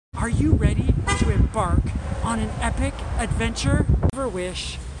Are you ready to embark on an epic adventure? Ever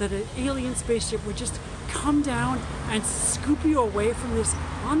wish that an alien spaceship would just come down and scoop you away from this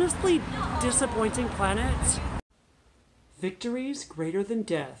honestly disappointing planet? Victories Greater Than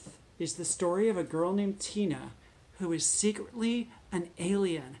Death is the story of a girl named Tina who is secretly an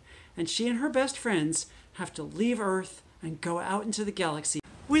alien, and she and her best friends have to leave Earth and go out into the galaxy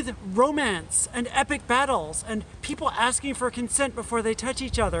with romance and epic battles and people asking for consent before they touch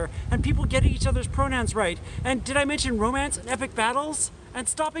each other and people getting each other's pronouns right. And did I mention romance and epic battles? And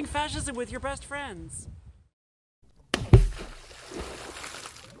stopping fascism with your best friends.